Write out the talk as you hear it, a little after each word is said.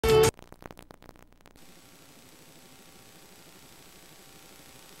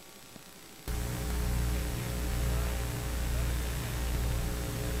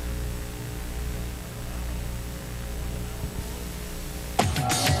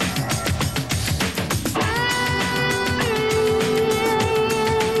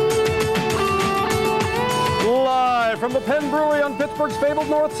Pittsburgh's fabled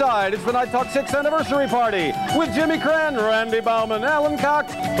North Side. It's the Night Talk 6th anniversary party with Jimmy Crenn, Randy Bauman, Alan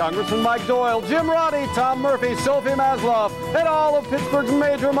Cox, Congressman Mike Doyle, Jim Roddy, Tom Murphy, Sophie Maslow, and all of Pittsburgh's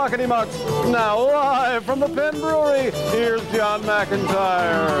major muckety-mucks. Now live from the Penn Brewery, here's John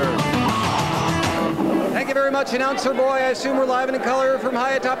McIntyre. Thank you very much, announcer boy. I assume we're live and in color from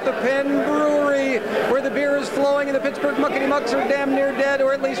high atop the Penn Brewery, where the beer is flowing and the Pittsburgh muckety-mucks are damn near dead,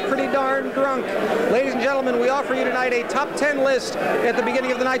 or at least pretty darn drunk. Ladies and gentlemen, we offer you tonight a top 10 list at the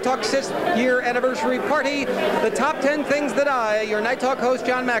beginning of the Night Talk 6th year anniversary party. The top 10 things that I, your Night Talk host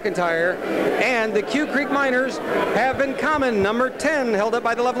John McIntyre, and the Q Creek Miners have in common. Number 10, held up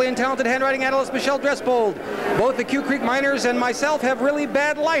by the lovely and talented handwriting analyst Michelle Dressbold. Both the Q Creek Miners and myself have really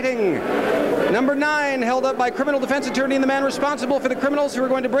bad lighting. Number 9, held up by criminal defense attorney and the man responsible for the criminals who are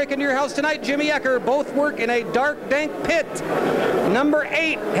going to break into your house tonight, Jimmy Ecker. Both work in a dark, dank pit. Number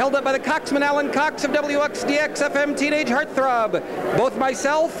 8, held up by the Coxman Alan Cox of WXDX FM Teenage Heartthrob. Both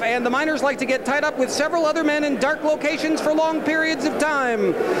myself and the miners like to get tied up with several other men in dark locations for long periods of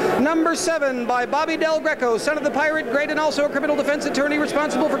time. Number 7, by Bobby Del Greco, son of the pirate, great and also a criminal defense attorney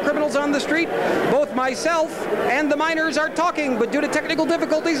responsible for criminals on the street. Both myself and the miners are talking, but due to technical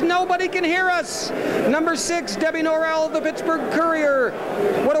difficulties, nobody can hear us. Number 6, Debbie Norrell of the Pittsburgh Courier.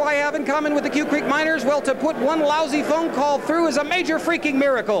 What do I have in common with the Q Creek Miners? Well, to put one lousy phone call through is a major freaking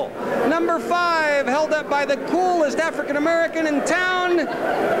miracle. Number 5, held up by the coolest African American in town.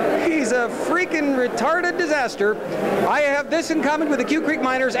 He's a freaking retarded disaster. I have this in common with the Q Creek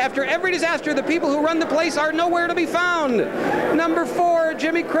Miners. After every disaster, the people who run the place are nowhere to be found. Number 4,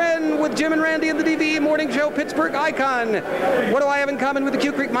 Jimmy Crenn with Jim and Randy and the DVE Morning Show Pittsburgh icon. What do I have in common with the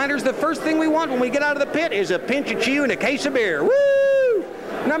Q Creek Miners? The first thing we want when we get out of the pit is a pinch of chew and a case of beer. Woo!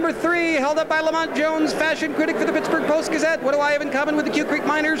 Number 3, held up by Lamont Jones, fashion critic for the Pittsburgh Post-Gazette. What do I have in common with the Q Creek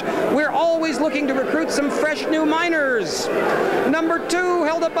Miners? We're always looking to recruit some fresh new miners. Number 2,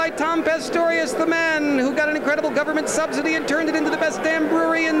 held up by Tom Pastorius, the man who got an incredible government subsidy and turned it into the best damn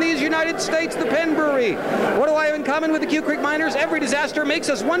brewery in these United States, the Penn Brewery. What do I have in common with the Q Creek Miners? Every disaster makes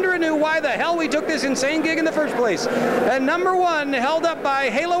us wonder anew why the hell we took this insane gig in the first place. And number 1, held up by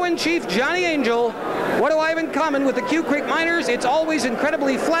Halo-in-Chief Johnny Angel. What do I have in common with the Q Creek Miners? It's always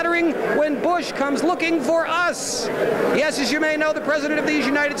incredibly flattering when Bush comes looking for us. Yes, as you may know, the President of these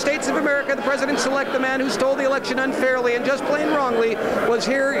United States of America, the President-select, the man who stole the election unfairly and just plain wrongly, was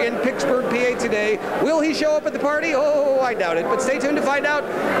here in Pittsburgh, PA today. Will he show up at the party? Oh, I doubt it. But stay tuned to find out.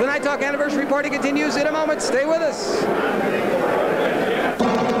 The Night Talk anniversary party continues in a moment. Stay with us.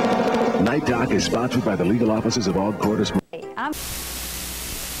 Night Talk is sponsored by the legal offices of Aug Cordis.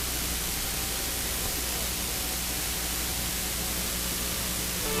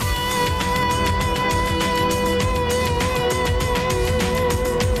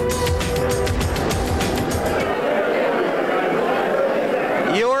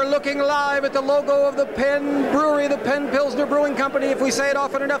 Live at the logo of the Penn Brewery, the Penn Pilsner Brewing Company. If we say it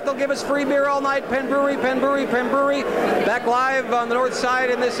often enough, they'll give us free beer all night. Penn Brewery, Penn Brewery, Penn Brewery. Back live on the north side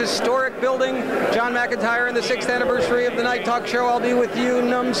in this historic building. John McIntyre in the 6th anniversary of the Night Talk Show. I'll be with you,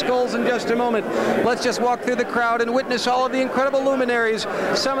 numbskulls, in just a moment. Let's just walk through the crowd and witness all of the incredible luminaries.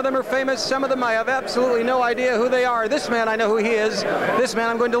 Some of them are famous, some of them I have absolutely no idea who they are. This man, I know who he is. This man,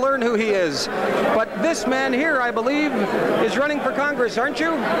 I'm going to learn who he is. But this man here, I believe, is running for Congress, aren't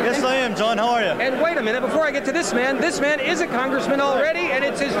you? Yes, I am, John. How are you? And wait a minute, before I get to this man is a congressman already, and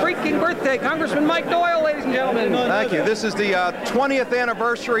it's his freaking birthday. Congressman Mike Doyle, ladies and gentlemen. Thank you. This is the 20th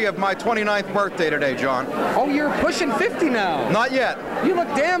anniversary of my 29th birthday today, John. Oh, you're pushing 50 now. Not yet. You look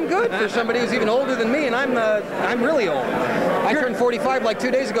damn good for somebody who's even older than me, and I'm really old. I turned 45 like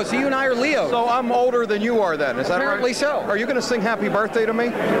 2 days ago, so you and I are Leo. So I'm older than you are then, is that right? Apparently so. Are you going to sing happy birthday to me?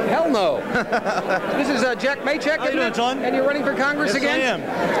 Hell no. This is Jack Maycheck, How you doing, John? And you're running for Congress again? Yes,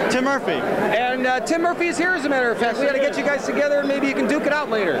 I am. Tim Murphy. And Tim Murphy is here, as a matter of fact. We got to get you guys together, and maybe you can duke it out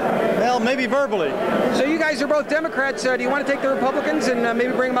later. Well, maybe verbally. So you guys are both Democrats. Do you want to take the Republicans and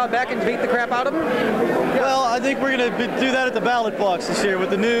maybe bring them out back and beat the crap out of them? Well, I think we're going to do that at the ballot box this year with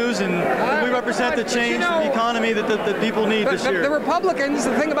the news, and we represent the change in the economy that people need this year. The Republicans,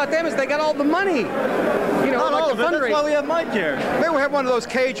 the thing about them is they got all the money. You know, not like all of it. That's why we have Mike here. Maybe we have one of those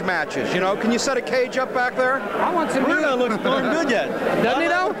cage matches, you know. Can you set a cage up back there? I want some Bruno looks darn good yet. Doesn't he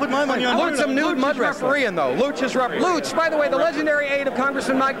though? Put my money on I want some nude mud wrestling. Refereeing though. Luch is refereeing. Luch, by the way, the legendary aide of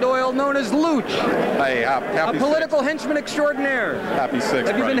Congressman Mike Doyle, known as Luch. Hey, happy a political henchman extraordinaire. Happy 6th.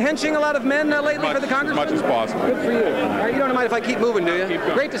 Have you been henching a lot of men lately for the congressman? As much as possible. Good for you. All right, you don't mind if I keep moving, do you?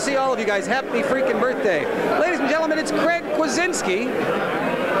 Great to see all of you guys. Happy freaking birthday. Ladies and gentlemen, it's Craig Kwasinski.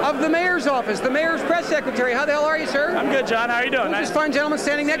 of the mayor's office, the mayor's press secretary. How the hell are you, sir? I'm good, John. How are you doing? Who's this fine gentleman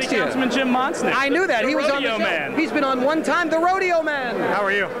standing next to you? Councilman Jim Monsnick. I knew that. He was on the show. Man. He's been on one time. The rodeo man. How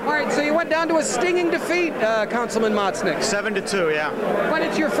are you? All right, so you went down to a stinging defeat, Councilman Monsnick. 7-2, yeah. But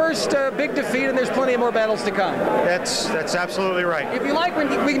it's your first big defeat, and there's plenty of more battles to come. That's absolutely right. If you like,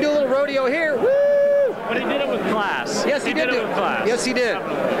 we can do a little rodeo here. Woo! But he did it with class. Yes, he did it with class. Yes, he did.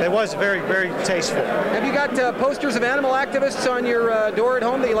 It was very, very tasteful. Have you got posters of animal activists on your door at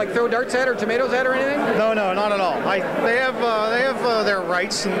home that you like throw darts at or tomatoes at or anything? No, not at all. They have their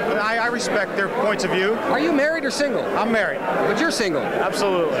rights, and I respect their points of view. Are you married or single? I'm married. But you're single.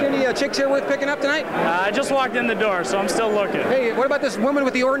 Absolutely. Any chicks here worth picking up tonight? I just walked in the door, so I'm still looking. Hey, what about this woman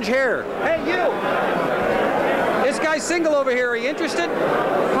with the orange hair? Hey, you! This guy's single over here. Are you interested?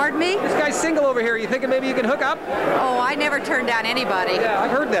 Pardon me? This guy's single over here. You thinking maybe you can hook up? Oh, I never turn down anybody. Yeah,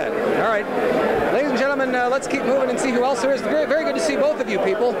 I've heard that. All right. Ladies and gentlemen, let's keep moving and see who else there is. Very, very good to see both of you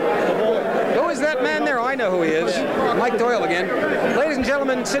people. Who is that man there? Oh, I know who he is. Mike Doyle again. Ladies and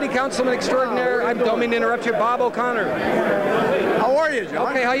gentlemen, City Councilman Extraordinaire, I don't mean to interrupt you, Bob O'Connor. How are you,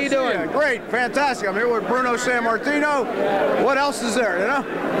 John? Okay, how you doing? Great, fantastic. I'm here with Bruno Sammartino. What else is there, you know?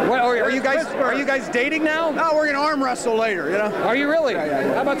 What, are you guys dating now? No, we're going to arm wrestle later, you know? Are you really?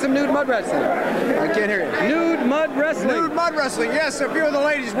 Yeah. How about some nude mud wrestling? I can't hear you. Nude mud wrestling? Nude mud wrestling, yes. A few of the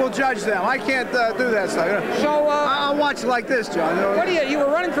ladies will judge them. I can't do that stuff, you know? So, I'll watch it like this, John. You know? What you were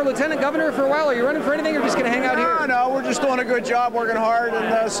running for lieutenant governor for a while. Are you running for anything or just going to hang out here? No, we're just doing a good job, working hard,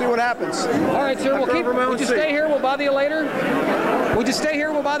 and see what happens. All right, sir. Would you stay here? We'll bother you later. Would you stay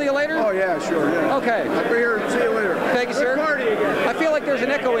here? We'll bother you later. Oh yeah, sure. Yeah. Okay. I'll be here. See you later. Thank you, sir. Good party again. I feel like there's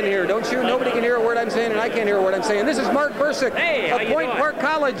an echo in here, don't you? Nobody can hear a word I'm saying, and I can't hear a word I'm saying. This is Mark Bursick of Point Park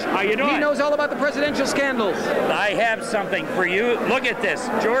College. How you doing? He knows all about the presidential scandals. I have something for you. Look at this.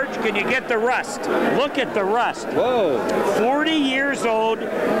 George, can you get the rust? Look at the rust. Whoa. 40 years old,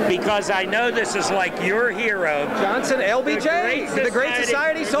 because I know this is like your hero. Johnson, LBJ, the Great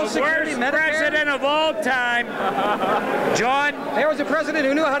Society, Social Security, Medicare. President of all time. John. There was a president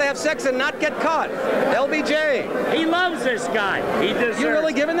who knew how to have sex and not get caught. LBJ. He loves this guy. He deserves. You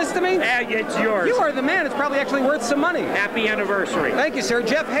really giving this to me? Yeah, it's yours. You are the man. It's probably actually worth some money. Happy anniversary. Thank you, sir.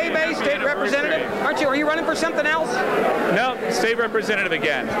 Jeff Haybay, state representative. Aren't you? Are you running for something else? No, state representative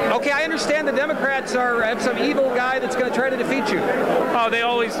again. Okay, I understand the Democrats have some evil guy that's going to try to defeat you. Oh, they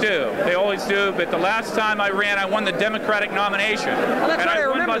always do. They always do. But the last time I ran, I won the Democratic nomination. Oh, that's and right, I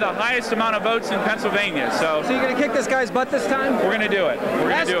won by that. the highest amount of votes in Pennsylvania. So you're going to kick this guy's butt this time? We're going to do it. We're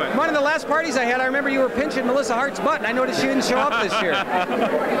going to do it. One of the last parties I had, I remember you were pinching Melissa Hart's butt, and I noticed she didn't show up this year.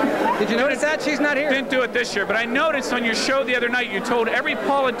 Did you notice that? She's not here. Didn't do it this year, but I noticed on your show the other night you told every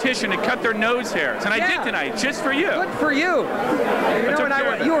politician to cut their nose hairs, and I did tonight, just for you. Good for you.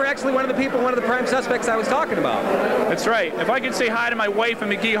 You were actually one of the prime suspects I was talking about. That's right. If I could say hi to my wife in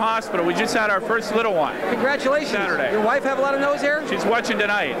McGee Hospital, we just had our first little one. Congratulations. Saturday. Your wife have a lot of nose hair? She's watching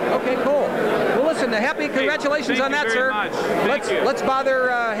tonight. Okay, cool. Well, listen, congratulations on that, sir. Let's bother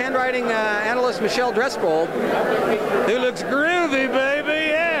handwriting analyst Michelle Drespold, who looks groovy, baby.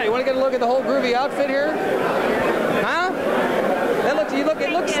 Yeah. You want to get a look at the whole groovy outfit here? Huh?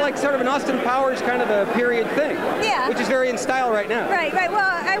 It looks like sort of an Austin Powers kind of a period thing. Yeah. Which is very in style right now. Right. Well,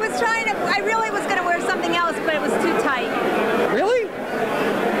 I really was going to wear something else, but it was too tight. Really?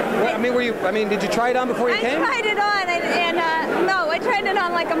 Did you try it on before you came? I tried it on, no, I tried it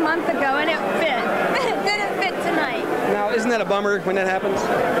on like a month ago, and it fit. It didn't fit tonight. Now, isn't that a bummer when that happens?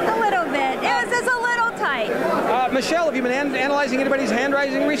 A little bit. It was just a little tight. Michelle, have you been analyzing anybody's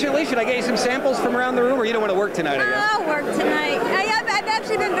handwriting recently? Should I get you some samples from around the room, or you don't want to work tonight, I guess? I'll work tonight. I've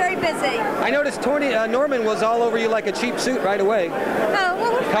actually been very busy. I noticed Norman was all over you like a cheap suit right away. Oh,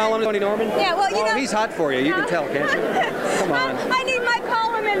 well, Colin, Tony Norman? Yeah, well, you know. He's hot for you. You can tell, can't you? Come on. I need my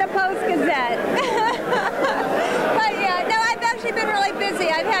column in the Post-Gazette. But yeah, no, I've actually been really busy.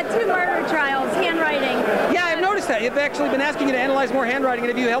 I've had 2 murder trials, handwriting. Yeah, I've noticed that. You've actually been asking you to analyze more handwriting.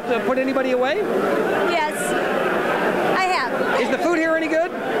 Have you helped to put anybody away? Yes, I have. Is the food here any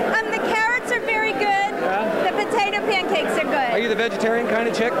good? The carrots are very good. The potato pancakes are good. Are you the vegetarian kind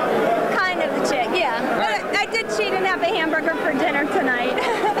of chick? Kind of the chick, yeah. But I did cheat and have a hamburger for dinner tonight.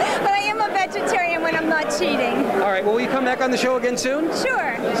 But I am a vegetarian when I'm not cheating. All right, well, will you come back on the show again soon?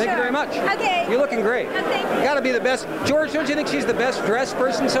 Sure. Thank you very much. Okay. You're looking great. Oh, thank you. Got to be the best. George, don't you think she's the best dressed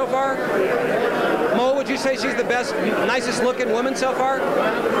person so far? Mo, would you say she's the best, nicest looking woman so far?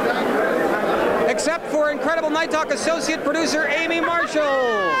 Except for incredible Night Talk associate producer Amy Marshall.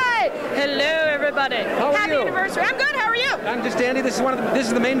 Hi. Hello, everybody. How are Happy you? anniversary. I'm good. How are you? I'm just Andy. This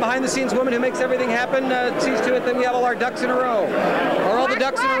is the main behind-the-scenes woman who makes everything happen. Sees to it that we have all our ducks in a row. Are all the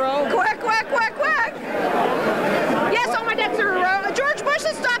ducks in a row? Quack, quack, quack, quack. Yes, all my ducks are in a row. George Bush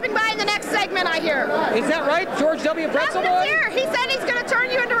has stopped here. Is that right? George W. Pretzel President's Boy? here. He said he's going to turn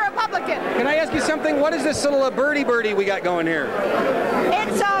you into a Republican. Can I ask you something? What is this little birdie we got going here?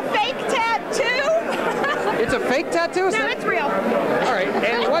 It's a fake tattoo. It's a fake tattoo? No, it's real. All right.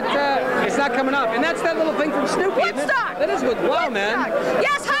 And what? It's not coming up. And that's that little thing from Snoopy. Woodstock. That is wow, man.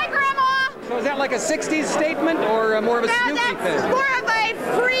 Yes, hi, Grandma. So is that like a 60s statement or more of a Snoopy thing? That's more of a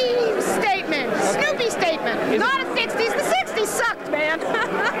free statement. Okay. Snoopy statement. Not a 60s. The 60s sucked, man.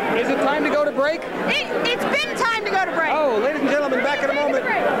 Is it time to go to break? It's been time to go to break. Oh, ladies and gentlemen, back in a moment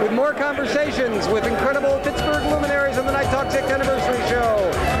with more conversations with incredible Pittsburgh luminaries on the Night Talk 6th Anniversary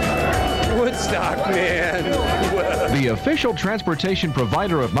Show. Woodstock, man. The official transportation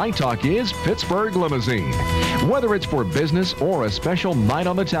provider of Night Talk is Pittsburgh Limousine. Whether it's for business or a special night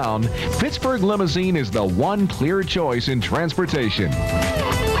on the town, Pittsburgh Limousine is the one clear choice in transportation.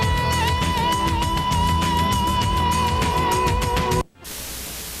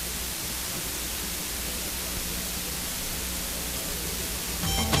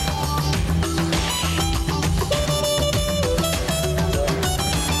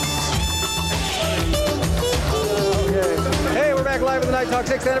 NightTalk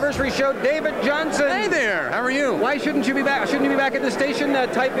 6th Anniversary Show, David Johnson. Hey there, how are you? Why shouldn't you be back? Shouldn't you be back at the station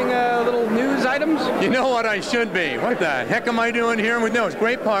typing little news items? You know what I should be. What the heck am I doing here? No, it's a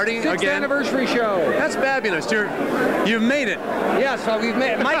great party. 6th Anniversary Show. That's fabulous. You've made it. Yes, we've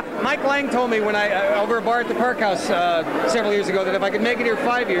made it. Mike Lang told me when over a bar at the Park House several years ago that if I could make it here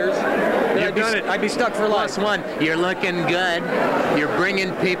 5 years, I'd be stuck for life. +1, you're looking good. You're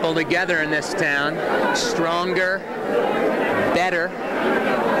bringing people together in this town. Stronger, better.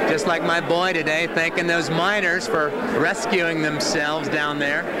 Just like my boy today, thanking those miners for rescuing themselves down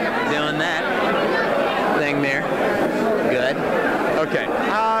there, doing that thing there. Good. Okay.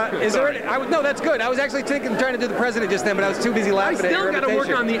 Is there any, no, that's good. I was actually trying to do the president just then, but I was too busy laughing at your I still got to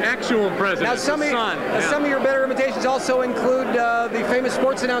work on the actual president. Now, some of your better imitations also include the famous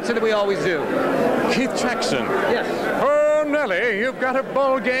sports announcer that we always do. Keith Jackson. Yes. Oh, Nelly, you've got a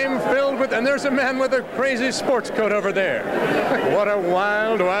ball game filled with, and there's a man with a crazy sports coat over there. What a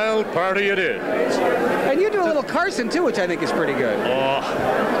wild, wild party it is. And you do a little Carson, too, which I think is pretty good. Oh,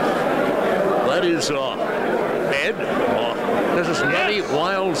 that is, Ed. This is nutty,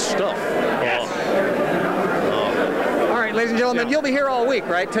 wild stuff. Yes. All right, ladies and gentlemen, you'll be here all week,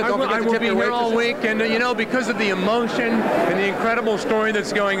 right? I will be here all week, and because of the emotion and the incredible story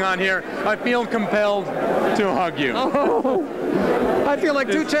that's going on here, I feel compelled to hug you. Oh, I feel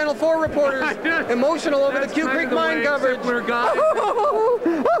like two Channel 4 reporters, emotional over the Q Creek mine coverage.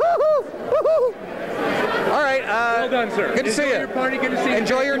 All right. Well done, sir. Good to see you. Your party. Good to see you.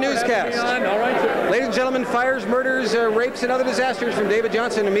 Enjoy your newscast. All right, sir. Ladies and gentlemen, fires, murders, rapes, and other disasters from David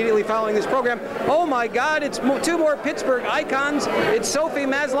Johnson immediately following this program. Oh my God, it's two more Pittsburgh icons. It's Sophie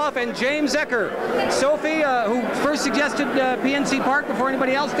Masloff and James Ecker. Sophie, who first suggested PNC Park before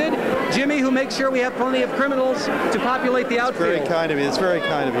anybody else did. Jimmy, who makes sure we have plenty of criminals to populate the outfield. Very kind of you. It's very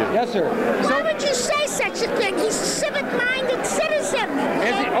kind of you. Yes, sir. Why would you say such a thing? He's a civic-minded citizen.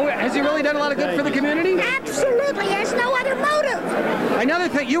 Has he really done a lot of good for the community? Absolutely. He has no other motive. Another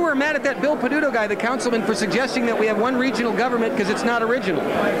thing, you were mad at that Bill Peduto guy, the councilman, for suggesting that we have one regional government because it's not original.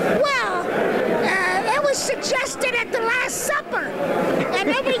 Well, it was suggested at the Last Supper. And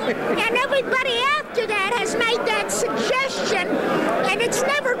everybody after that has made that suggestion, and it's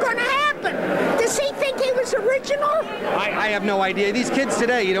never going to happen. Does he think he was original? I have no idea. These kids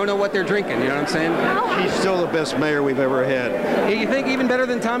today, you don't know what they're drinking, you know what I'm saying? He's still the best mayor we've ever had. You think even better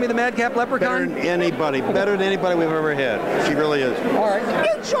than Tommy the Madcap Leprechaun? Better than anybody we've ever had. She really is. All right.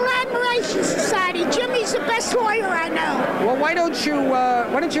 Mutual Admiration Society. Jimmy's the best lawyer I know. Well, why don't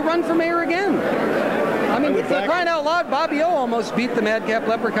you run for mayor again? I mean, for crying out loud, Bobby O almost beat the Madcap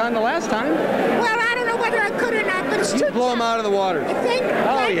Leprechaun the last time. Well, I don't know whether I could or not, but it's You blow him out of the water. You think?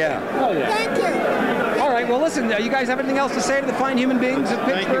 Oh, yeah. Oh, yeah. Thank you. All right, well, listen, you guys have anything else to say to the fine human beings of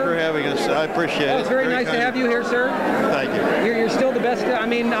Pittsburgh? Thank you for having us. I appreciate it. It's very nice to have you here, sir. Thank you. You're still the best. I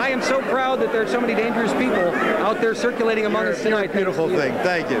mean, I am so proud that there are so many dangerous people out there circulating among us tonight. It's a beautiful thing.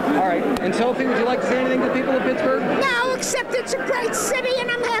 Thank you. All right. And Sophie, would you like to say anything to the people of Pittsburgh? No, except it's a great city, and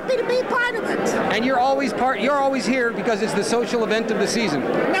I'm happy to be a part of it. And you're always here because it's the social event of the season.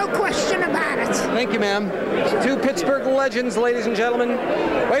 No question about it. Thank you, ma'am. Two Pittsburgh legends, ladies and gentlemen.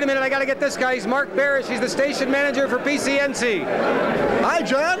 Wait a minute, I got to get this guy. He's Mark Barish. He's the station manager for PCNC. Hi,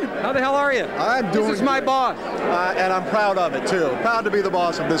 John. How the hell are you? I'm doing. This is my boss. And I'm proud of it, too. Proud to be the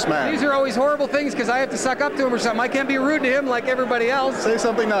boss of this man. These are always horrible things because I have to suck up to him or something. I can't be rude to him like everybody else. Say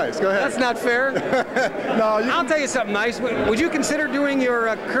something nice. Go ahead. That's not fair. No, I'll tell you something nice. Would you consider doing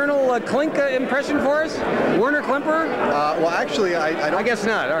your Colonel Klink impression for us? Werner Klemperer? Well, actually, I don't. I guess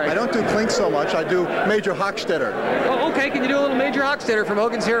not. All right. I don't do Klink so much. I do Major Hochstetter. Oh, okay. Can you do a little Major Hochstetter from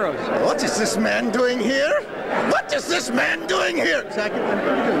Hogan's Heroes? What is this man doing here? What is this man doing here?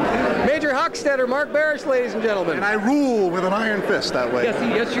 Major Hochstetter, Mark Barish, ladies and gentlemen. And I rule with an iron fist that way.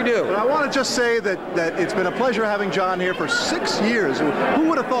 Yes, you do. But I want to just say that it's been a pleasure having John here for 6 years. Who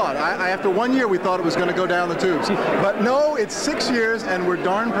would have thought? After 1 year, we thought it was going to go down the tubes. But no, it's 6 years, and we're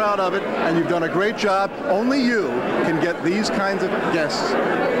darn proud of it, and you've done a great job. Only you can get these kinds of guests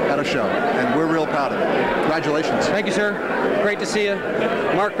at a show, and we're real proud of it. Congratulations. Thank you, sir. Great to see you.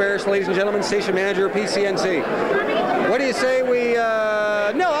 Mark Barish, ladies and gentlemen, station manager of PCNC. What do you say we,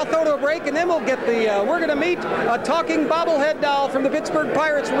 no, I'll throw to a break and then we'll get the, we're going to meet a talking bobblehead doll from the Pittsburgh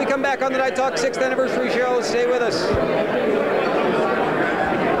Pirates when we come back on the Night Talk 6th anniversary show. Stay with us.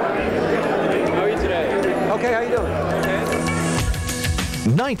 How are you today? Okay, how you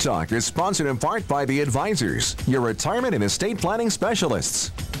doing? Night Talk is sponsored in part by The Advisors, your retirement and estate planning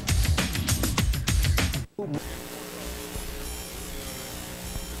specialists.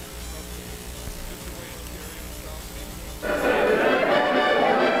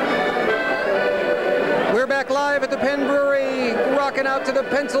 Live at the Penn Brewery, rocking out to the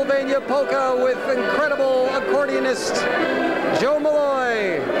Pennsylvania polka with incredible accordionist Joe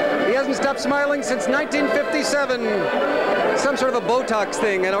Malloy. He hasn't stopped smiling since 1957. Some sort of a Botox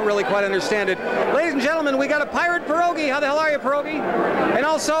thing. I don't really quite understand it. Ladies and gentlemen, we got a pirate pierogi. How the hell are you, pierogi? And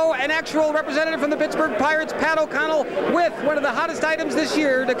also an actual representative from the Pittsburgh Pirates, Pat O'Connell, with one of the hottest items this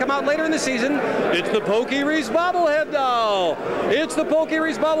year to come out later in the season. It's the Pokey Reese bobblehead doll. It's the Pokey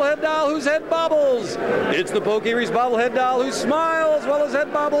Reese bobblehead doll whose head bobbles. It's the Pokey Reese bobblehead doll who smiles while his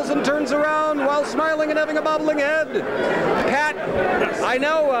head bobbles and turns around while smiling and having a bobbling head. Pat, I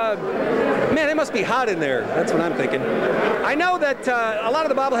know, man, it must be hot in there. That's what I'm thinking. I know that a lot of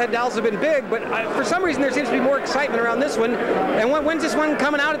the bobblehead dolls have been big, but for some reason there seems to be more excitement around this one. And when's this one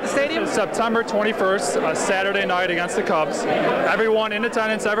coming out at the stadium? September 21st, a Saturday night against the Cubs. Everyone in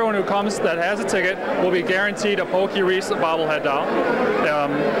attendance, everyone who comes that has a ticket will be guaranteed a Pokey Reese bobblehead doll.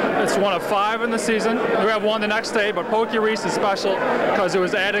 It's one of 5 in the season. We have one the next day, but Pokey Reese is special because it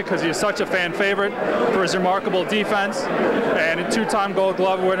was added because he's such a fan favorite for his remarkable defense and a 2-time Gold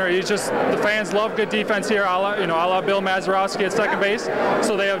Glove winner. He's just, the fans love good defense here, a la Bill Mazeroski at second base,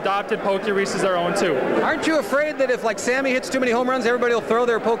 so they adopted Pokey Reese as their own too. Aren't you afraid that if like Sammy hits too many home runs, everybody will throw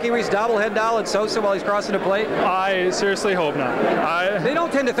their Pokey Reese bobblehead doll at Sosa while he's crossing the plate? I seriously hope not. They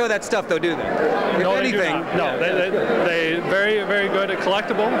don't tend to throw that stuff though, do they? No, they do not. No, they very, very good at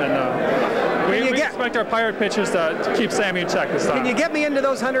collectible, and we expect our Pirate pitchers to keep Sammy in check this time. Can you get me into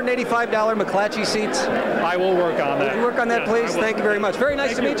those $185 McClatchy seats? I will work on that. Will you work on that, please? Thank you very much. Very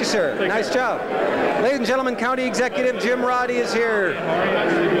nice to meet you, sir. Nice job. Ladies and gentlemen, County Executive Jim Roddy is here.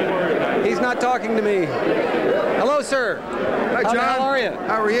 He's not talking to me. Hello, sir. Hi, John. How are you?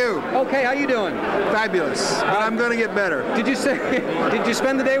 How are you? Okay, how you doing? Fabulous. But I'm going to get better. Did you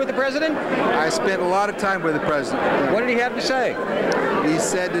spend the day with the president? I spent a lot of time with the president. What did he have to say? He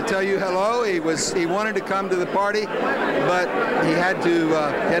said to tell you hello. He wanted to come to the party, but he had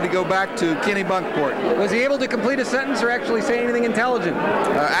to go back to Kennebunkport. Was he able to complete a sentence or actually say anything intelligent?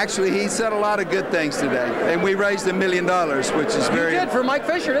 Actually, he said a lot of good things today, and we raised $1 million, which is very. You did for Mike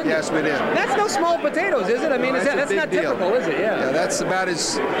Fisher, didn't you? Yes, we did. That's no small potatoes, is it? I mean, that's not typical, is it? Yeah, that's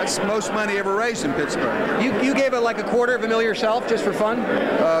most money ever raised in Pittsburgh. You gave like $250,000 yourself just for fun?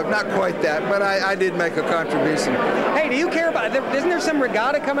 Not quite that, but I did make a contribution. Hey, do you care about? Isn't there some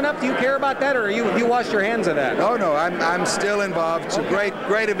regatta coming up? Do you care about that, or you washed your hands of that? Oh no, I'm still involved. It's a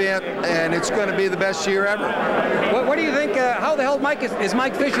great event, and it's going to be the best year ever. What do you think? How the hell is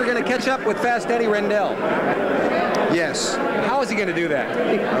Mike Fisher going to catch up with Fast Eddie Rendell? Yes. How is he going to do that?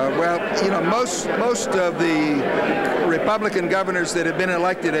 Well, most of the Republican governors that have been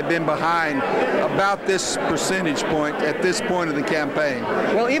elected have been behind about this percentage point at this point of the campaign.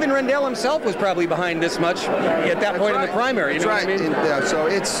 Well, even Rendell himself was probably behind this much at that point in the primary. That's right. What I mean? Yeah, so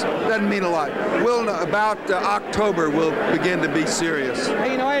it doesn't mean a lot. About October, we'll begin to be serious.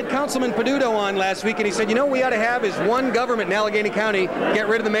 Hey, I had Councilman Peduto on last week, and he said, what we ought to have is one government in Allegheny County, get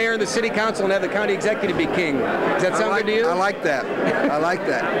rid of the mayor and the city council, and have the county executive be king. Does that sound good to you? I like that. I like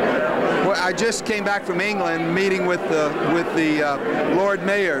that. Well, I just came back from England meeting with the Lord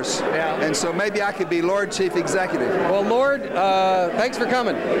Mayors, and so maybe I could be Lord Chief Executive. Well, Lord, thanks for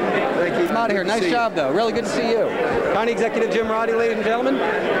coming. Thank you. I'm out of here. Nice job, though. Really good to see you. County Executive Jim Roddy, ladies and gentlemen.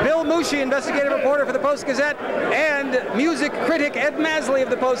 Bill Mushi, investigative reporter for the Post-Gazette, and music critic Ed Masley of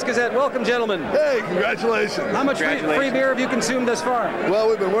the Post-Gazette. Welcome, gentlemen. Hey, congratulations. How much free beer have you consumed thus far? Well,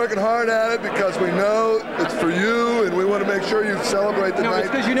 we've been working hard at it because we know it's for you, and we want to make sure you celebrate the night. It's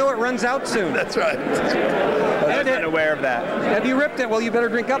because you know it runs out soon. That's right. I wasn't aware of that. Have you ripped it? Well, you better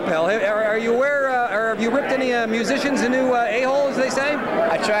drink up, pal. Are you aware, or have you ripped any musicians a new a-hole, as they say?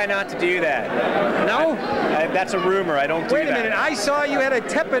 I try not to do that. No? That's a rumor. I don't do that. Wait a minute. I saw you had a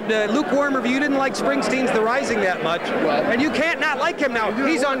tepid, lukewarm review. You didn't like Springsteen's The Rising that much. And you can't not like him now.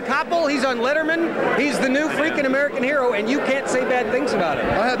 He's on Koppel. He's on Letterman. He's the new freaking American hero, and you can't say bad things about him.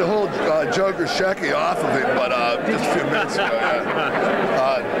 I had to hold Joker Shecky off of him, but just a few minutes ago.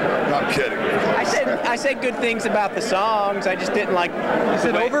 I'm kidding. I said good things about the songs. I just didn't like. You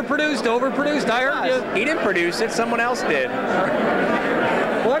said overproduced. I heard you. He didn't produce it. Someone else did.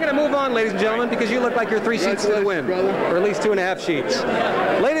 Well, I'm going to move on, ladies and gentlemen, because you look like you're 3 sheets to the wind, or at least 2.5 sheets.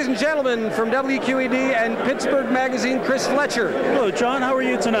 Ladies and gentlemen, from WQED and Pittsburgh Magazine, Chris Fletcher. Hello, John. How are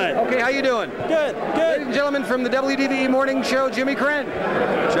you tonight? Okay, how you doing? Good. Ladies and gentlemen, from the WDVE Morning Show, Jimmy Crenn.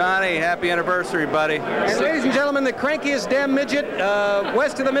 Johnny, happy anniversary, buddy. And ladies and gentlemen, the crankiest damn midget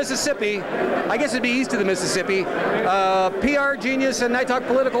west of the Mississippi, I guess it'd be east of the Mississippi, PR genius and NightTalk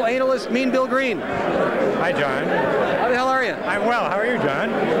political analyst, Mean Bill Green. Hi, John. How the hell are you? I'm well. How are you,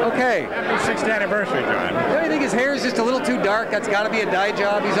 John? Okay. Happy 6th anniversary, John. Don't you think his hair is just a little too dark? That's got to be a dye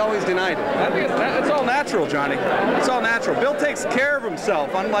job. He's always denied it. It's all natural, Johnny. It's all natural. Bill takes care of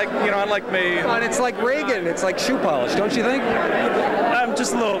himself, unlike me. And it's like Reagan. It's like shoe polish, don't you think? I'm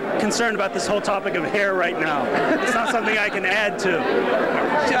just a little concerned about this whole topic of hair right now. It's not something I can add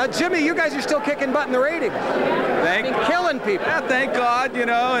to. Jimmy, you guys are still kicking butt in the ratings. Killing people. Yeah, thank God,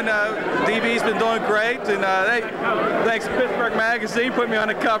 and DB's been doing great, and thanks to Pittsburgh Magazine, put me on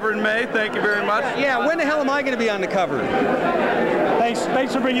the cover in May. Thank you very much. Yeah, when the hell am I going to be on the cover?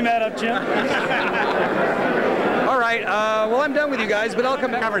 Thanks for bringing that up, Jim. All right, well, I'm done with you guys, but I'll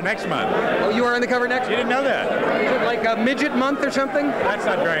come back. Cover next month. Oh, you are on the cover next month? You didn't know that. Is it like a midget month or something? That's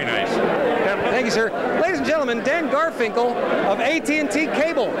not very nice. Thank you, sir. Ladies and gentlemen, Dan Garfinkel of AT&T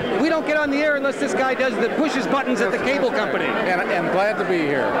Cable. We don't get on the air unless this guy pushes buttons at the cable company. And I'm glad to be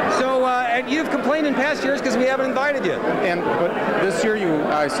here. So, and you've complained in past years because we haven't invited you. But this year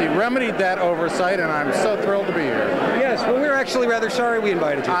I see, remedied that oversight, and I'm so thrilled to be here. Yes, well, we're actually rather sorry we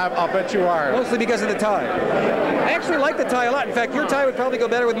invited you. I'll bet you are. Mostly because of the tie. I actually like the tie a lot. In fact, your tie would probably go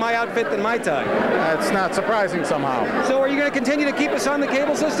better with my outfit than my tie. It's not surprising somehow. So are you going to continue to keep us on the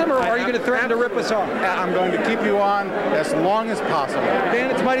cable system, or are you going to threaten to rip us off? I'm going to keep you on as long as possible. Dan,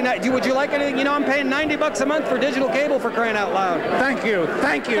 it's mighty nice. Would you like anything? I'm paying $90 a month for digital cable, for crying out loud. Thank you.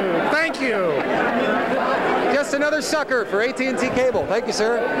 Just another sucker for AT&T Cable. Thank you,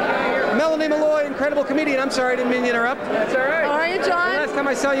 sir. Melanie Malloy, incredible comedian. I'm sorry, I didn't mean to interrupt. That's all right. How are you, John? Last time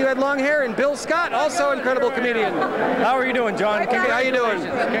I saw you had long hair. And Bill Scott, also incredible comedian. How are you doing, John? How you doing?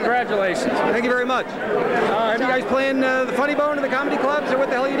 Congratulations. Thank you very much. Have you guys playing the Funny Bone in the comedy clubs, or what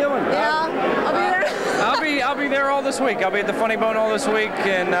the hell are you doing? Yeah, I'll be there. I'll be there all this week. I'll be at the Funny Bone all this week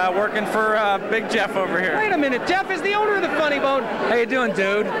and working for Big Jeff over here. Wait a minute, Jeff is the owner of the Funny Bone. How you doing,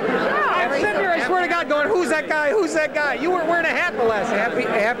 dude? I'm sitting here, I swear to God, going, who's that guy? Who's that guy? You weren't wearing a hat the last time.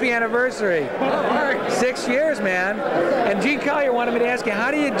 Happy anniversary. 6 years, man. And Gene Collier wanted me to ask you,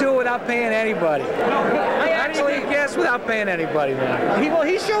 how do you do it without paying anybody? How do you guess without paying anybody, man?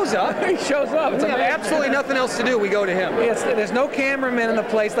 He shows up. He shows up. We have absolutely nothing else to do. We go to him. There's no cameraman in the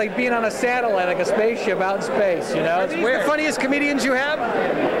place, like being on a satellite, like a spaceship out in space, you know? Are these the funniest comedians you have?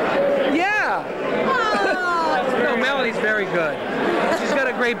 Yeah. No, Melanie's very good. She's got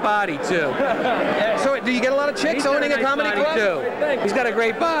a great body, too. So do you get a lot of chicks owning a comedy club? Too. He's got a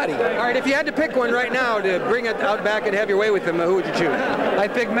great body. All right, if you had to pick one right now to bring it out back and have your way with him, who would you choose?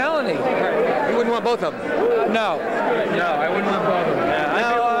 I'd pick Melanie. You wouldn't want both of them? No, I wouldn't want both of them. Yeah,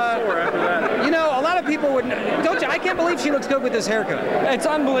 I'd be a little sore after that. A lot of people would, don't you? I can't believe she looks good with this haircut. It's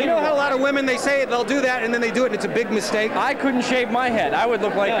unbelievable. You know how a lot of women, they say they'll do that and then they do it and it's a big mistake? I couldn't shave my head. I would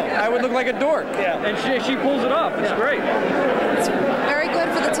look like a dork. Yeah, and she pulls it off. It's great. It's very good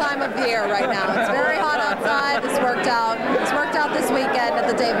for the time of year right now. It's very hot outside. It's worked out. It's worked out this weekend at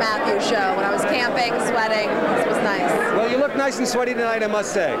the Dave Matthews Show when I was camping, sweating. This was nice. Well, you look nice nice and sweaty tonight, I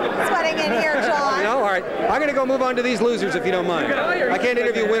must say. Sweating in here, John. No? All right. I'm going to go move on to these losers, if you don't mind. I can't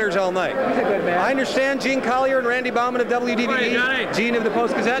interview winners all night. I understand Gene Collier and Randy Bauman of WDVD, Gene of the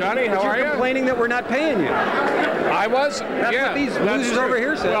Post-Gazette. Johnny, how are you? You're complaining that we're not paying you. I was? That's yeah. what these that's losers true. over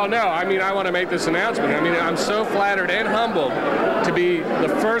here said. Well, no, I mean, I want to make this announcement. I mean, I'm so flattered and humbled to be the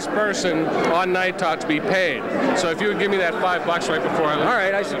first person on Night Talk to be paid. So if you would give me that $5 right before I leave. All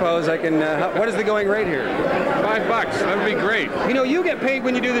right, I suppose I can. What is the going rate here? $5. That would be great. You know, you get paid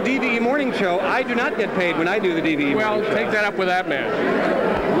when you do the DVE morning show. I do not get paid when I do the DVE morning show. Well, take that up with that man.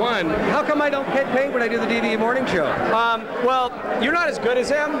 One. How come I don't get paid when I do the DVE morning show? Well, you're not as good as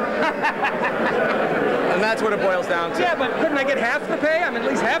him. And that's what it boils down to. Yeah, but couldn't I get half the pay? I'm at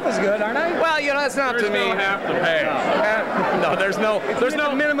least half as good, aren't I? Well, you know, that's not up to me. There's no half the pay. No, there's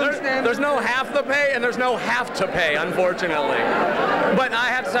no minimum standard. There's no half the pay, and there's no have to pay, unfortunately. But I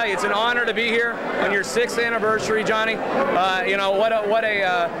have to tell you, it's an honor to be here on your 6th anniversary, Johnny. You know, what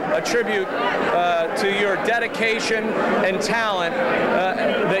a tribute to your dedication and talent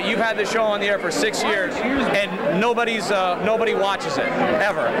that you've had the show on the air for 6 years, and nobody watches it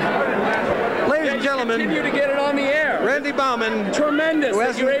ever. Ladies and gentlemen, continue to get it on the air. Randy Bauman, tremendous. who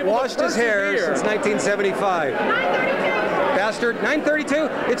hasn't washed his hair since 1975. Bastard, 9:32.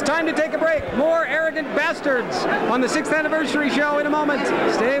 It's time to take a break. More Arrogant Bastards on the 6th anniversary show in a moment.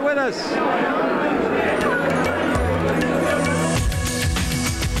 Stay with us.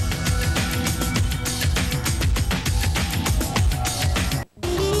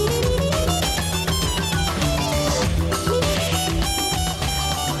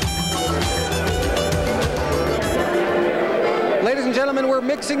 Ladies and gentlemen, we're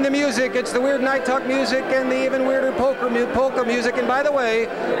mixing the music. It's the weird Night Talk music and the even weirder polka music. And by the way,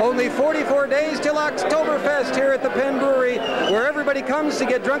 only 44 days till Oktoberfest here at the Penn Brewery, where everybody comes to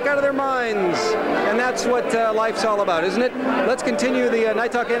get drunk out of their minds. And that's what life's all about, isn't it? Let's continue the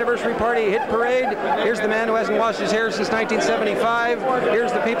Night Talk anniversary party hit parade. Here's the man who hasn't washed his hair since 1975.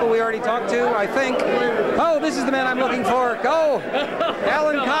 Here's the people we already talked to, I think. Oh, this is the man I'm looking for. Go!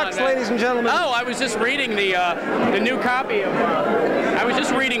 Alan Cox, ladies and gentlemen. Oh, I was just reading the new copy of... I was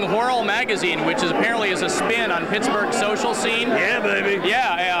just reading Whirl magazine, which apparently is a spin on Pittsburgh's social scene. Yeah, baby.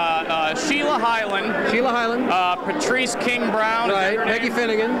 Yeah, Sheila Hyland. Patrice King Brown. Right, Peggy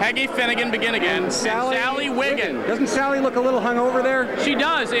Finnegan. Peggy Finnegan, begin again. And Sally Wiggin. Doesn't Sally look a little hungover there? She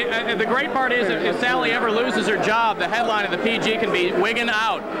does. The great part is if Sally ever loses her job, the headline of the PG can be Wiggin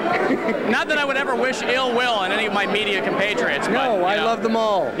out. Not that I would ever wish ill will on any of my media compatriots. No, but, I love them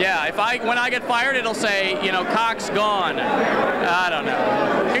all. Yeah, when I get fired, it'll say, Cox gone. I don't know.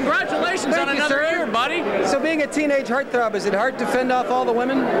 Congratulations on another year, buddy. So being a teenage heartthrob, is it hard to fend off all the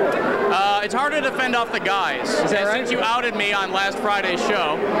women? It's harder to fend off the guys. Is that right? Since you outed me on last Friday's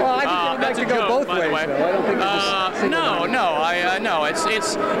show. Well, I think you'd like to go both ways, though. I don't think no.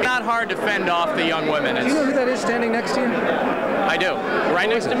 It's not hard to fend off the young women. Do you know who that is standing next to you? I do. Right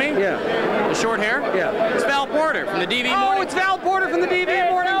next to me? Yeah. The short hair? Yeah. It's Val Porter from the DV Morning. Oh, it's Val Porter from the DV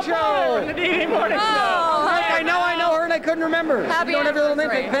Morning Show. From the DV Morning Show. I know her, and I couldn't remember. Happy don't have your little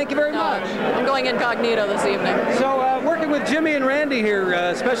name. Thank you very much. I'm going incognito this evening. So, working with Jimmy and Randy here,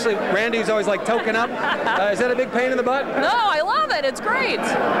 especially Randy, who's always like token up. Is that a big pain in the butt? No, I love it. It's great.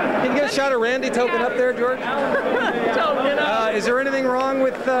 Can you get a shot of Randy token up there, George? Token up. Is there anything wrong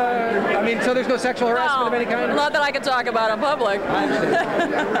with? So there's no sexual harassment of any kind? Not that I can talk about in public.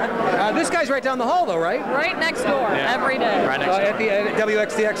 This guy's right down the hall, though, right? Right next door, every day. Right next door. At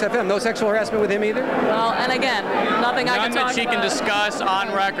WXTX FM. No sexual harassment with him either? Well, and again, nothing I can None talk that she about. can discuss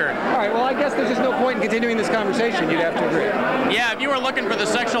on record. All right, well, I guess there's just no point in continuing this conversation. You'd have to agree. Yeah, if you were looking for the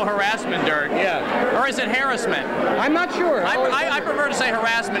sexual harassment, Dirk. Yeah. Or is it harassment? I'm not sure. I prefer to say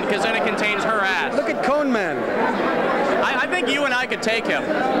harassment because then it contains her ass. Look at Cone Man. I think you and I could take him.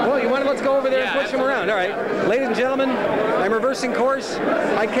 Well, let's go over there and push him around. All right. Ladies and gentlemen, I'm reversing course.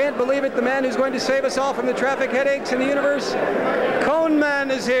 I can't believe it. The man who's going to save us all from the traffic headaches in the universe, Cone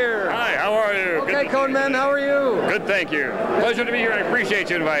Man, is here. Hi, how are you? Okay, Cone Man, how are you? Good, thank you. Pleasure to be here. I appreciate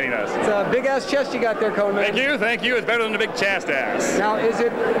you inviting us. It's a big-ass chest you got there, Cone Man. Thank you. It's better than a big chest ass. Now, is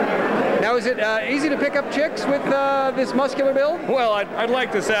it easy to pick up chicks with this muscular build? Well, I'd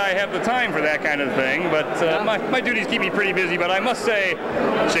like to say I have the time for that kind of thing, but my duties keep me pretty busy, but I must say,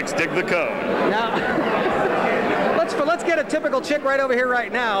 chicks dig the cone. Now, let's get a typical chick right over here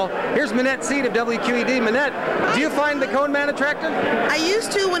right now. Here's Minette Seed of WQED. Minette, do you find the Cone Man attractive? I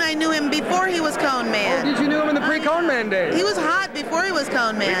used to when I knew him before he was Cone Man. Oh, did you know him in the pre-Cone Man days? He was hot before he was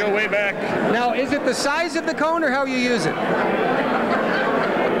Cone Man. We go way back. Now, is it the size of the cone or how you use it?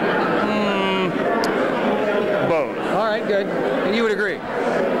 Both. All right, good. And you would agree?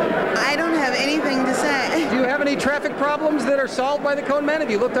 I don't have anything to say. Do you have any traffic problems problems that are solved by the Cone Man?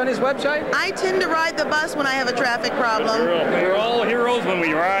 Have you looked on his website? I tend to ride the bus when I have a traffic problem. We're all heroes when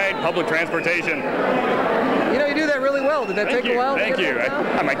we ride public transportation. You know, you do that really well. Did that take a while? Thank you.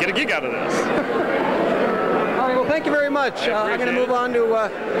 I might get a gig out of this. All right, well, thank you very much. I'm going to move on to,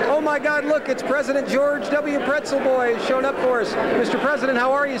 oh my God, look, it's President George W. Pretzelboy showing up for us. Mr. President,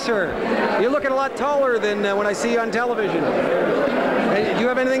 how are you, sir? You're looking a lot taller than when I see you on television. Do you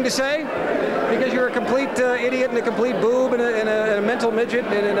have anything to say? Because you're a complete idiot and a complete boob and a mental midget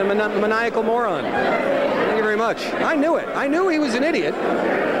and a maniacal moron. Thank you very much. I knew it. I knew he was an idiot.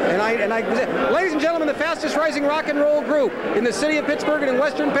 Ladies and gentlemen, the fastest rising rock and roll group in the city of Pittsburgh and in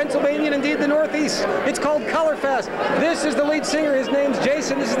western Pennsylvania and indeed the Northeast. It's called Colorfest. This is the lead singer. His name's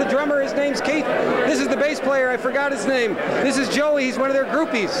Jason. This is the drummer. His name's Keith. This is the bass player. I forgot his name. This is Joey. He's one of their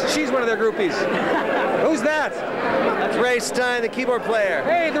groupies. She's one of their groupies. Who's that? That's Ray Stein, the keyboard player.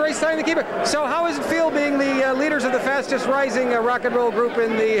 Hey, the Ray Stein, the keyboard. So how does it feel being the leaders of the fastest rising rock and roll group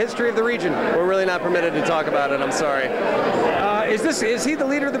in the history of the region? We're really not permitted to talk about it. I'm sorry. Is he the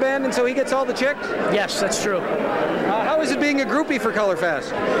leader of the band and so he gets all the chicks? Yes, that's true. How is it being a groupie for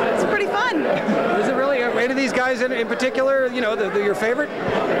Colorfest? It's pretty fun. Is it really? Any of these guys in particular, you know, your favorite?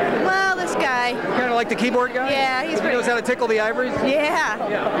 Well, this guy. Kind of like the keyboard guy? Yeah, he knows how to tickle the ivories?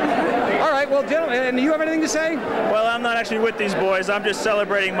 Yeah. All right, well, gentlemen, and do you have anything to say? Well, I'm not actually with these boys. I'm just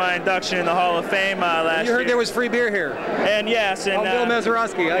celebrating my induction in the Hall of Fame last year. You heard there was free beer here. And yes. And, Bill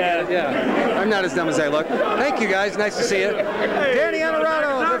Mazeroski. I get it, yeah. I'm not as dumb as I look. Thank you, guys. Nice to see you. Danny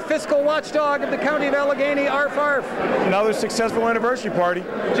Honorado, the fiscal watchdog of the county of Allegheny, arf arf. Another successful anniversary party.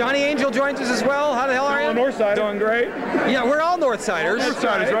 Johnny Angel joins us as well. How the hell are you? North Side. Doing great. Yeah, we're all Northsiders.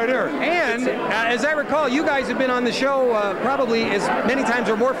 Northsiders right here. And as I recall, you guys have been on the show probably as many times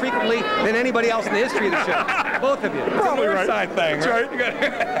or more frequently than anybody else in the history of the show. Both of you. Probably right. Side thing, That's right.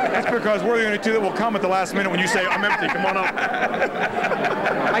 That's because we're the only two that will come at the last minute when you say, I'm empty, come on up.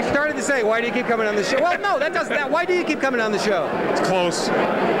 I started to say, why do you keep coming on the show? Well, no, that doesn't. Why do you keep coming on the show? It's close.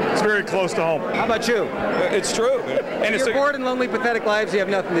 It's very close to home. How about you? It's true. And you're bored and lonely, pathetic lives, you have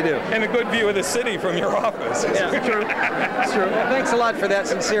nothing to do. And a good view of the city from your office. Yeah, it's true. It's true. Well, thanks a lot for that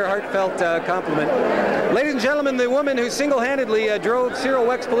sincere, heartfelt compliment. Ladies and gentlemen, the woman who single-handedly drove Cyril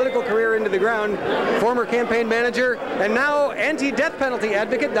Weck's political career into the ground, former campaign manager, and now anti-death penalty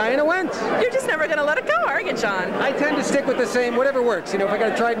advocate, Diana Wentz. You're just never going to let it go, are you, John? I tend to stick with the same, whatever works. You know, if I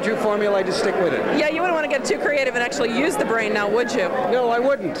got a tried and true formula, I just stick with it. Yeah, you wouldn't want to get too creative and actually use the brain now, would you? No, I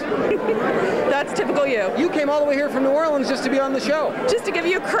wouldn't. That's typical you. You came all the way here from New Orleans just to be on the show. Just to give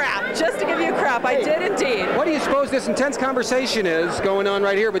you crap. Just to give you crap. Hey, I did indeed. What do you suppose this intense conversation is going on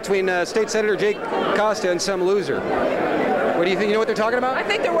right here between State Senator Jake Costa and some loser? What do you think? You know what they're talking about? I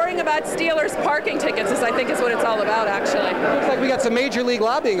think they're worrying about Steelers parking tickets, I think is what it's all about, actually. Looks like we got some major league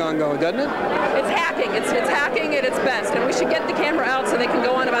lobbying ongoing, doesn't it? It's hacking. It's hacking at its best, and we should get the camera out so they can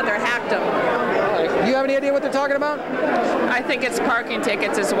go on about their hackdom. Do you have any idea what they're talking about? I think it's parking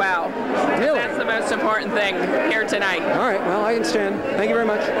tickets as well. Really? That's the most important thing here tonight. All right, well, I understand. Thank you very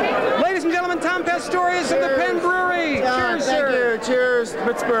much. Ladies and gentlemen, Tom Pastorius of the Penn Brewery. Cheers, sir. Thank you. Cheers,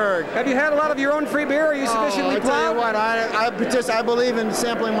 Pittsburgh. Have you had a lot of your own free beer? Are you sufficiently I tell plowed? you what, I believe in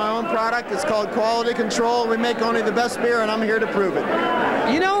sampling my own product. It's called Quality Control. We make only the best beer, and I'm here to prove it.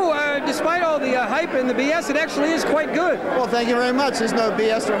 You know, despite all the hype and the BS, it actually is quite good. Well, thank you very much. There's no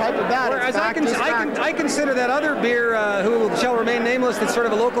BS or hype about it. Whereas I consider that other beer, who shall remain nameless, that's sort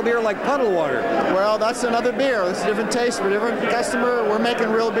of a local beer like Puddle Water. Well, that's another beer. It's a different taste for a different customer. We're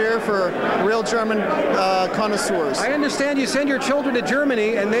making real beer for real German connoisseurs. I understand you send your children to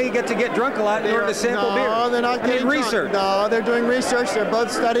Germany and they get to get drunk a lot in order to sample beer. No, they're not getting research. No, they're doing research. They're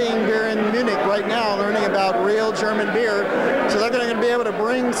both studying beer in Munich right now, learning about real German beer. So they're going to be able to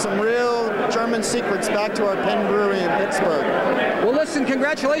bring some real German secrets back to our Penn Brewery in Pittsburgh. Well, listen,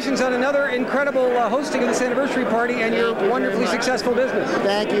 congratulations on another incredible hosting of this anniversary party and your wonderfully successful business.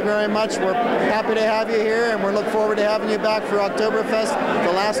 Thank you very much. We're happy to have you here, and we look forward to having you back for Oktoberfest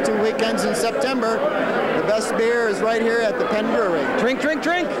the last 2 weekends in September. The best beer is right here at the Penn Brewery. Drink, drink,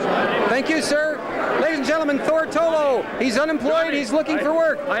 drink. Thank you, sir. Ladies and gentlemen, Thor Tolo. He's unemployed. He's looking for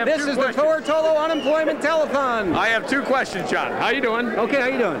work. This is the Thor Tolo Unemployment Telethon. I have 2 questions, John. How you doing? Okay, how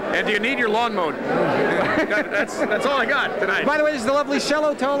you doing? And do you need your lawn mowed? That's all I got tonight. By the way, this is the lovely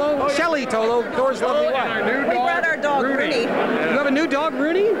Shello Tolo. Shelly Tolo, Thor's lovely wife. We brought our dog, Rooney. You have a new dog,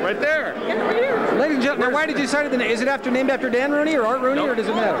 Rooney? Right there. Yeah, right here. Ladies and gentlemen, now why did you decide it? Is it named after Dan Rooney or Art Rooney, or does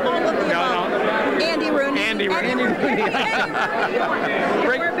it matter? All of the above. Andy Rooney. Andy Rooney. Andy Rooney.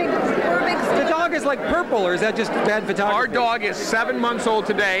 The dog is like purple, or is that just bad photography? Our dog is 7 months old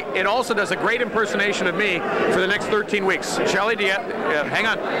today. It also does a great impersonation of me for the next 13 weeks. Shelley, do you hang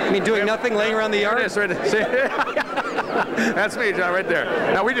on. I mean, doing nothing, laying around the yard? There it is. That's me, John, right there.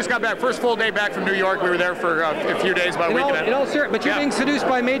 Now, we just got back, first full day back from New York. We were there for a few days, about a week and a half. In all serious, but you're being seduced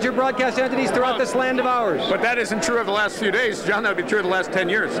by major broadcast entities throughout this land of ours. But that isn't true of the last few days, John. That would be true of the last 10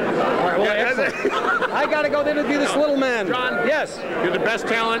 years. All right, well, excellent. I got to go interview this little man. John, yes. You're the best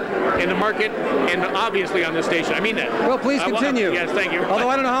talent in the market and obviously on this station. I mean that. Well, please continue. Yes, thank you. Although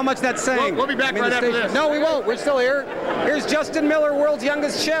I don't know how much that's saying. We'll be back right after this. No, we won't. We're still here. Here's Justin Miller, world's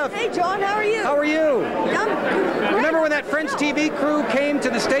youngest chef. Hey, John, how are you? How are you? Remember when that French TV crew came to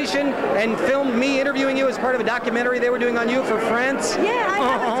the station and filmed me interviewing you as part of a documentary they were doing on you for France? Yeah, I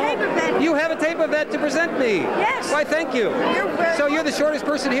have a tape of that. You have a tape of that to present me? Yes. Why, thank you. So you're the shortest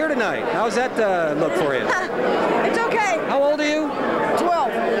person here tonight. How's that look for you? It's okay. How old are you?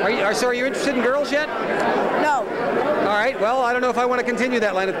 12. So are you interested in girls yet? No. All right, well, I don't know if I want to continue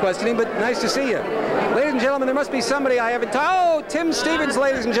that line of questioning, but nice to see you. Ladies and gentlemen, there must be somebody I haven't... Oh, Tim Stevens,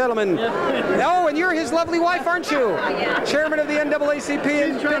 ladies and gentlemen. Oh, and you're his lovely wife, aren't you? Chairman of the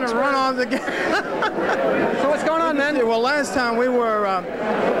NAACP. He's trying to run off the game. So what's going on, man? Well, last time we were...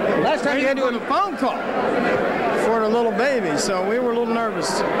 last time you had to do a phone call for the little baby, so we were a little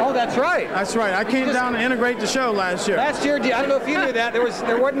nervous. Oh, that's right. That's right. I came down to integrate the show last year. Last year, I don't know if you knew that, there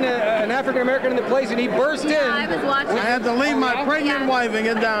wasn't an African American in the place, and he burst in. I was watching. I had to leave my pregnant wife and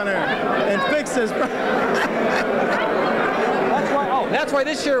get down there and fix this. That's why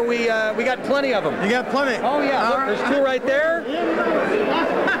this year we got plenty of them. You got plenty? Oh, yeah. Look, there's two right there.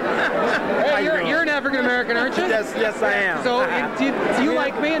 Hey, you're an African American, aren't you? Yes, I am. So do you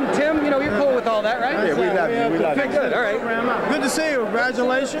like me and Tim? You're cool with all that, right? Yeah, we love you. We love you. Good. All right. Good to see you.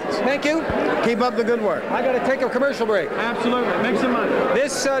 Congratulations. Thank you. Keep up the good work. I got to take a commercial break. Absolutely. Make some money.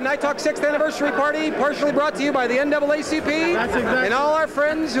 This Night Talk 6th anniversary party, partially brought to you by the NAACP and all our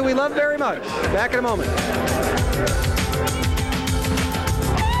friends who we love very much. Back in a moment.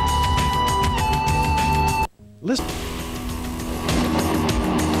 Listen.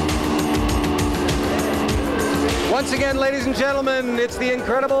 Once again, ladies and gentlemen, it's the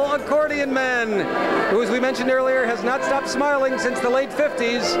incredible accordion man, who, as we mentioned earlier, has not stopped smiling since the late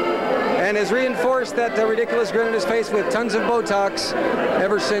 50s and has reinforced that ridiculous grin on his face with tons of Botox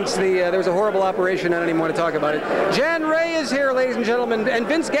ever since there was a horrible operation. I don't even want to talk about it. Jan Ray is here, ladies and gentlemen, and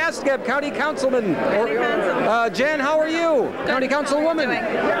Vince Gasgeb, County Councilman. Jan, how are you? County Councilwoman.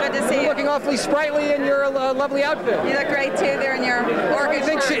 Good to see you. You're looking awfully sprightly in your lovely outfit. You look great, too, there in your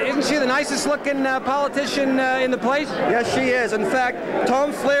orchestra. Isn't she the nicest looking politician in the place? Yes, she is. In fact,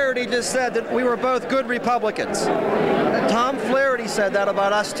 Tom Flaherty just said that we were both good Republicans. Tom Flaherty said that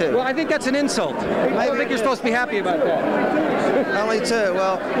about us, too. Well, I think that's an insult. I don't think you're supposed to be happy about that. Only two.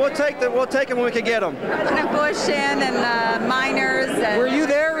 Well, we'll take them when we can get them. Bush in and miners. And were you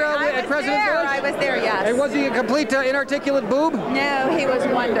there at President Bush? I was there, yes. And was he a complete inarticulate boob? No, he was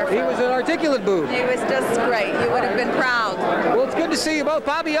wonderful. He was an articulate boob. He was just great. You would have been proud. Well, it's good to see you both.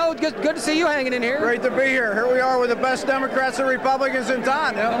 Bobby O, good to see you hanging in here. Great to be here. Here we are with the best Democrats and Republicans in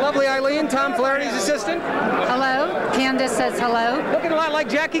town. The lovely Eileen, Tom Flaherty's assistant. Hello. Candace says hello. Looking a lot like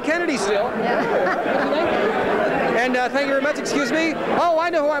Jackie Kennedy still. Yeah. And thank you very much. Excuse me. Oh, I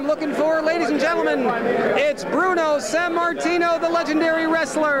know who I'm looking for. Ladies and gentlemen, it's Bruno Sammartino, the legendary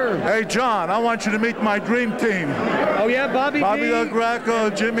wrestler. Hey, John, I want you to meet my dream team. Oh, yeah, Bobby Del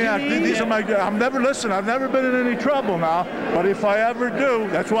Greco, Jimmy. These are my... I've never been in any trouble now, but if I ever do,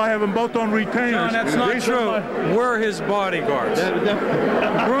 that's why I have them both on retainers. John, that's not true. We're his bodyguards.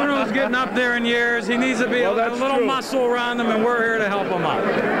 Bruno's getting up there in years. He needs to be a little muscle around him, and we're here to help him out.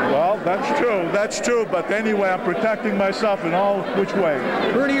 Well, that's true. That's true. But anyway, I'm protecting myself in all which way.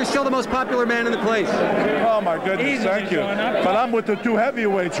 Bruno, you're still the most popular man in the place. Oh, my goodness. Thank you. But I'm with the two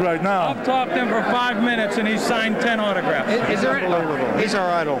heavyweights right now. I've talked to him for 5 minutes, and he's signed 10 autographs. Is there unbelievable. He's our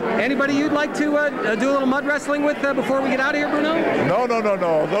idol. Anybody you'd like to do a little mud wrestling with before we get out of here, Bruno? No.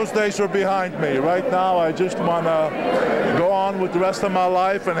 Those days are behind me. Right now, I just want to go on with the rest of my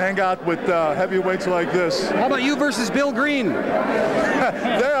life and hang out with heavyweights like this. How about you versus Bill Green?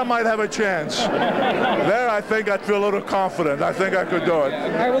 There I might have a chance. There I think I'd feel a little confident. I think I could do it. All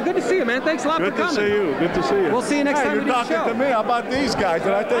right, well, good to see you, man. Thanks a lot for coming. Good to see you. Good to see you. We'll see you next time we do the show. You're talking to me. How about these guys?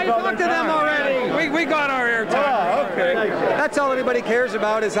 Did I take all talked to them already. We got our airtime. Oh, okay. That's all anybody cares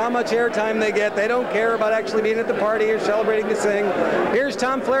about is how much airtime they get. They don't care about actually being at the party or celebrating this thing. Here's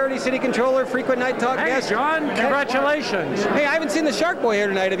Tom Flaherty, City Controller, frequent Night Talk guest. John, congratulations. things. Hey, I haven't seen the Shark Boy here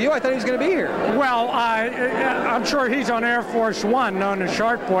tonight. Have you? I thought he was going to be here. Well, I'm sure he's on Air Force One, known as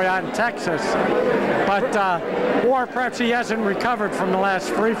Shark Boy out in Texas. But, or perhaps he hasn't recovered from the last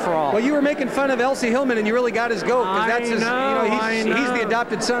free-for-all. Well, you were making fun of Elsie Hillman, and you really got his goat, because that's his, he's the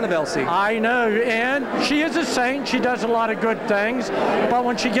adopted son of Elsie. I know, and she is a saint. She does a lot of good things, but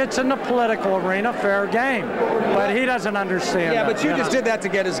when she gets in the political arena, fair game. But he doesn't understand. Yeah, that, but you just did that to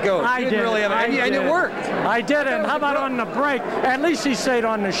get his goat. I did. Really have, and it worked. I did, and how about on the break? At least he stayed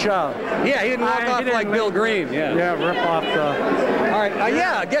on the show. Yeah, he didn't walk off like Bill Green. Yeah, rip off the... All right,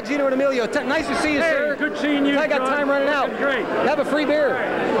 yeah, get Gino and Emilio. Nice to see you, sir. Good seeing you. I got time running out. Great. Have a free beer.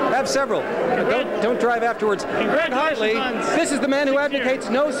 Have several. Don't drive afterwards. Greg Hartley, this is the man who advocates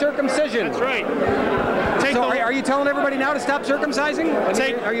no circumcision. That's right. So are you telling everybody now to stop circumcising?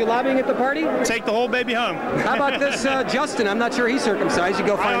 Are you lobbying at the party? Take the whole baby home. How about this Justin? I'm not sure he's circumcised. You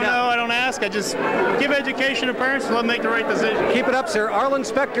go find out. I don't know. I don't ask. I just give education to parents and let them make the right decision. Keep it up, sir. Arlen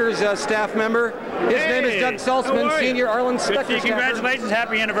Specter's staff member. His name is Doug Salzman, senior Arlen Specter. Congratulations.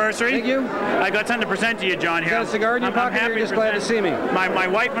 Happy anniversary. Thank you. I got something to present to you, John, here. You got a cigar in your pocket, or you're just glad to see me? My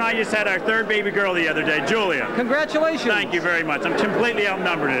wife and I just had our third baby girl the other day, Julia. Congratulations. Thank you very much. I'm completely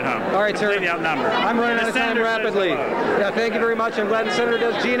outnumbered at home. All right, sir. Completely outnumbered. I'm running out of time rapidly. Yeah, thank you very much. I'm glad the senator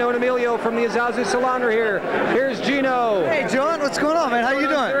does. Gino and Emilio from the Azazu Salon are here. Here's Gino. Hey, John. What's going on, man? How you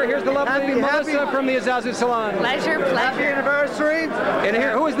doing? Sir, here's the lovely Melissa from the Azazu Salon. Pleasure. Happy anniversary. And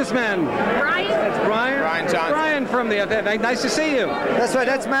here, who is this man? Brian. That's Brian. Brian Johnson. Brian from the. Nice to see you. That's right.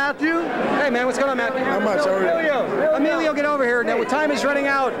 That's Matthew. Hey, man, what's going on, Matthew? How much? Emilio, get over here. Now, time is running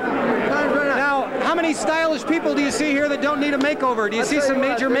out. Now, how many stylish people do you see here that don't need a makeover? Do you see some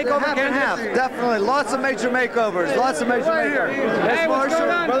major makeover candidates? Definitely. Lots of major makeovers. Lots of major makeovers. Hey, what's going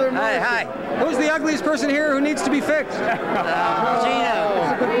on? Hi. Who's the ugliest person here who needs to be fixed? Gino.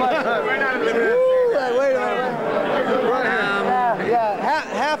 Wait a minute.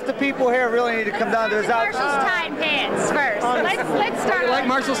 Half the people here really need to come down to his house. Marshall's tied pants first. Let's start. Like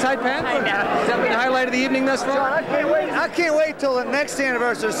Marshall's tied pants? I know. Is that the highlight of the evening thus far? John, I can't wait till the next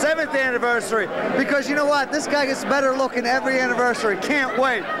anniversary, 7th anniversary, because you know what? This guy gets better looking every anniversary. Can't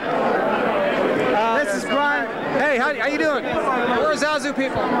wait. This is Brian. Hey, how you doing? We're Azazu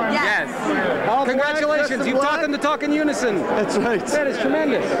people. Yes. Congratulations. You taught them to talk in unison. That's right. That is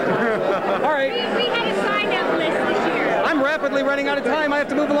tremendous. All right. We had a sign-up list this year. I'm rapidly running out of time. I have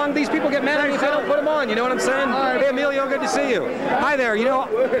to move along. These people get mad at me if I don't put them on. You know what I'm saying? Hey, Emilio, good to see you. Hi there. You know,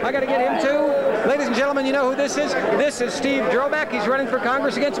 I got to get him too. Ladies and gentlemen, you know who this is? This is Steve Droback. He's running for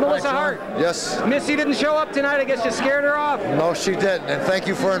Congress against Melissa Hart. Yes. Missy didn't show up tonight. I guess you scared her off. No, she didn't. And thank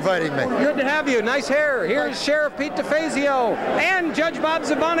you for inviting me. Good to have you. Nice hair. Here's Sheriff Pete DeFazio and Judge Bob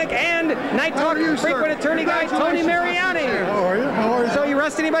Zavonik and NightTalk frequent attorney guy Tony Mariani. How are you? How are you? So you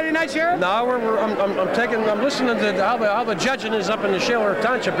arrest anybody tonight, Sheriff? No, I'm listening to how the judging is up in the Shaler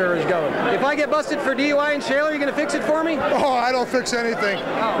Township area is going. If I get busted for DUI in Shaler, you going to fix it for me? Oh, I don't fix anything.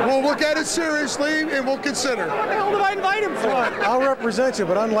 We'll look at it seriously and we'll consider. What the hell did I invite him for? I'll represent you,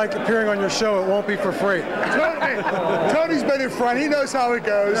 but unlike appearing on your show, it won't be for free. Tony's been in front. He knows how it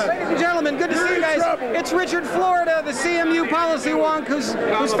goes. Ladies and gentlemen, good to see you guys. It's Richard Florida, the CMU policy wonk, who's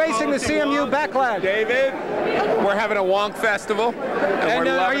facing the CMU backlash. David, we're having a wonk festival. And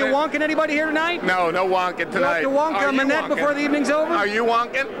are you wonking anybody here tonight? No wonking tonight. You have to wonk Manette before the evening's over? Are you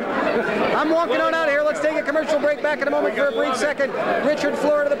wonking? I'm wonking on out of here. Let's take a commercial break. Back in a moment for a brief second. Richard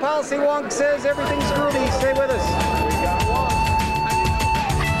Florida, the policy wonk, says everything's groovy. Stay with us.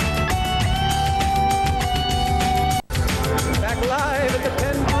 Back live at the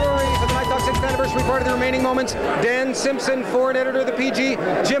Penn Brewery for the NightTalk 6th anniversary party. The remaining moments. Dan Simpson, foreign editor of the PG.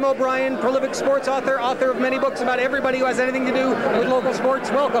 Jim O'Brien, prolific sports author of many books about everybody who has anything to do with local sports.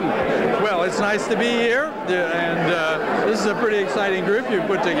 Welcome. Well, it's nice to be here, and this is a pretty exciting group you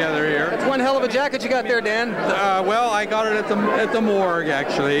put together here. It's one hell of a jacket you got there, Dan. Well, I got it at the morgue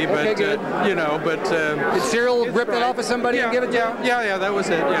actually, but okay, good. Did Cyril rip that off of somebody and give it to you? Yeah, that was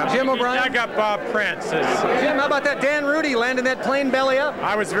it. Yeah. Jim O'Brien. I got Bob Prince. Jim, how about that Dan Rudy landing that plane belly up?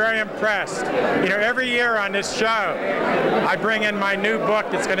 I was very impressed. You know, every year on this show, I bring in my new book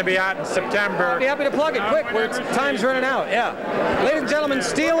that's going to be out in September. I'll be happy to plug it quick. Time's running out. Yeah. Ladies and gentlemen,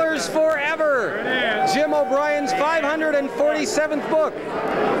 Steelers Forever. Jim O'Brien's 547th book.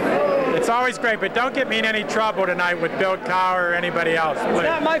 It's always great, but don't get me in any trouble tonight with Bill Cowher or anybody else, please. It's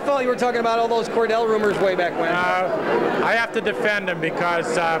not my fault you were talking about all those Cordell rumors way back when. I have to defend him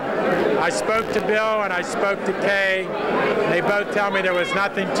because I spoke to Bill and I spoke to Kay. They both tell me there was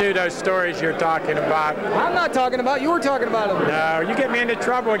nothing to those stories you're talking about. I'm not talking about. You were talking about them. No, you get me into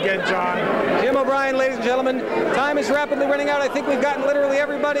trouble again, John. Jim O'Brien, ladies and gentlemen. Time is rapidly running out. I think we've gotten literally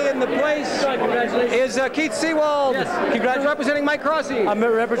everybody in the place. Is Keith Seawald. Yes, You're representing Mike Crossy. I'm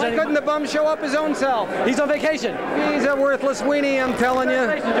representing. Why couldn't the bum show up his own self? He's on vacation. He's a worthless weenie, I'm telling you.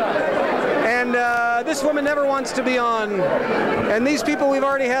 And this woman never wants to be on. And these people we've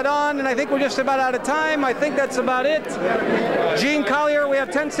already had on, and I think we're just about out of time. I think that's about it. Gene Collier, we have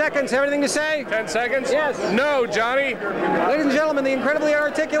 10 seconds. Have anything to say? 10 seconds? Yes. No, Johnny. Ladies and gentlemen, the incredibly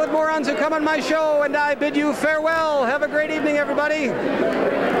articulate morons who come on my show, and I bid you farewell. Have a great evening, everybody.